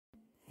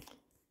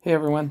Hey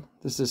everyone,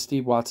 this is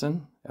Steve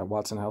Watson at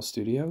Watson House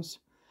Studios,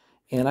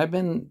 and I've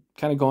been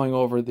kind of going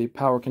over the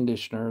power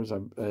conditioners.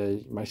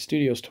 My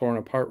studio's torn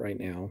apart right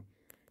now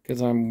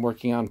because I'm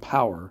working on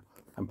power.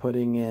 I'm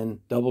putting in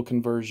double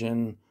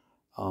conversion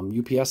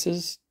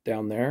UPSs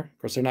down there. Of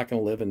course, they're not going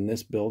to live in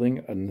this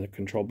building in the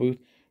control booth.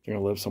 They're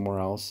going to live somewhere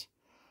else.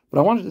 But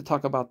I wanted to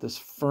talk about this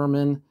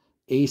Furman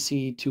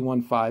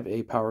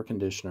AC-215A power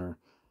conditioner.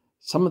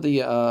 Some of the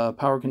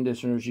power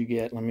conditioners you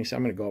get, let me see,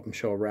 I'm going to go up and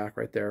show a rack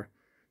right there.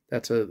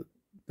 That's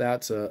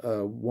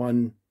a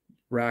one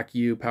rack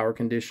U power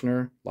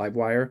conditioner, live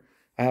wire.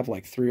 I have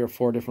like 3 or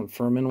 4 different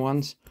Furman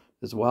ones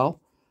as well.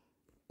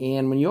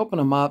 And when you open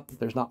them up,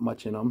 there's not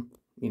much in them.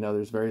 You know,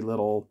 there's very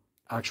little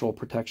actual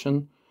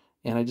protection.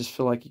 And I just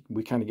feel like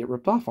we kind of get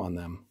ripped off on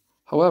them.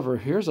 However,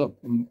 here's a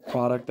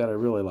product that I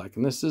really like.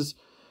 And this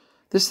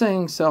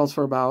thing sells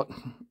for about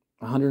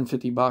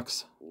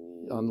 $150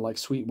 on like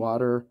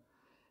Sweetwater.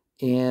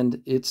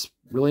 And it's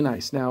really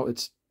nice. Now,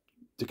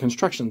 the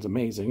construction's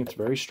amazing. It's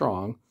very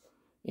strong.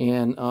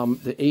 And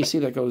the AC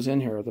that goes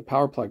in here, the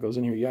power plug goes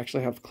in here, you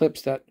actually have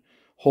clips that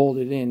hold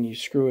it in. You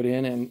screw it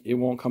in and it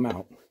won't come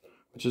out,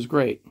 which is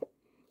great.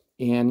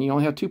 And you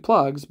only have 2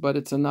 plugs, but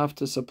it's enough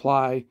to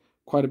supply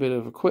quite a bit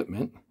of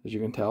equipment, as you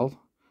can tell,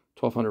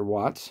 1200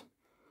 watts.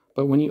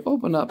 But when you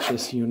open up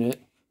this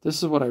unit,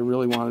 this is what I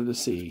really wanted to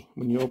see.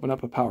 When you open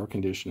up a power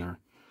conditioner,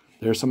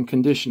 there's some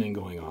conditioning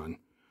going on.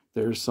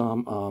 There's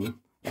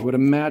some, I would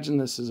imagine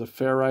this is a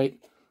ferrite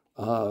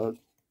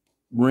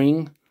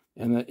ring,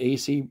 and the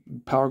AC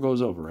power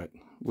goes over it,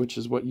 which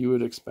is what you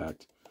would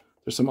expect.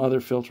 There's some other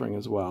filtering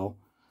as well.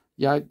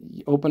 Yeah, I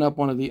open up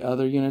one of the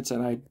other units,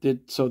 and I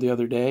did so the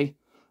other day.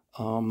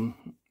 And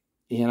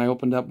I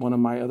opened up one of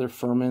my other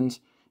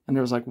Furmans, and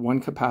there was like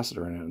 1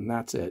 capacitor in it, and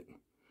that's it.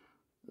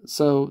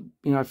 So,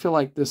 you know, I feel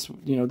like this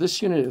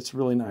unit is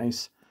really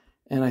nice.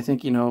 And I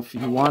think, if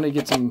you want to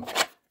get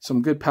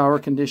some good power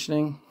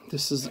conditioning,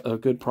 this is a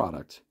good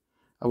product.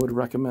 I would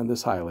recommend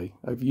this highly.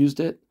 I've used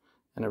it,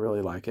 and I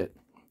really like it.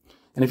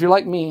 And if you're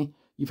like me,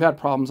 you've had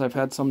problems. I've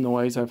had some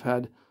noise. I've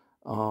had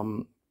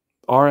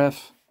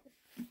RF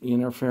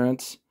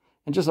interference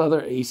and just other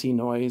AC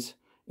noise.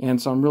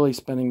 And so I'm really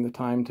spending the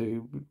time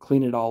to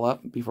clean it all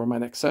up before my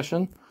next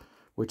session,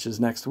 which is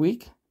next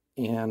week.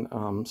 And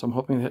so I'm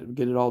hoping to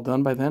get it all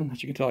done by then.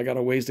 As you can tell, I got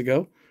a ways to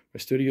go. My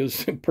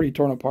studio's pretty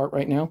torn apart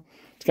right now.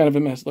 It's kind of a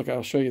mess. Look,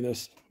 I'll show you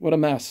this. What a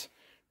mess,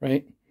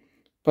 right?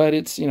 But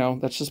it's,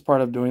 that's just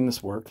part of doing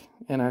this work,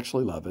 and I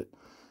actually love it.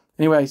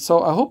 Anyway,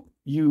 so I hope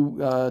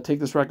you take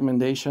this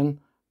recommendation.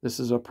 This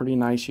is a pretty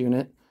nice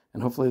unit,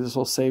 and hopefully this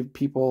will save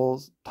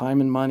people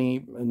time and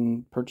money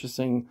in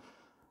purchasing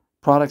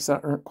products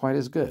that aren't quite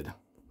as good.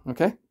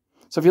 Okay?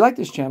 So if you like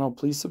this channel,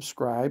 please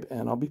subscribe,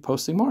 and I'll be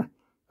posting more.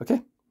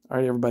 Okay? All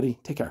right, everybody,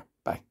 take care.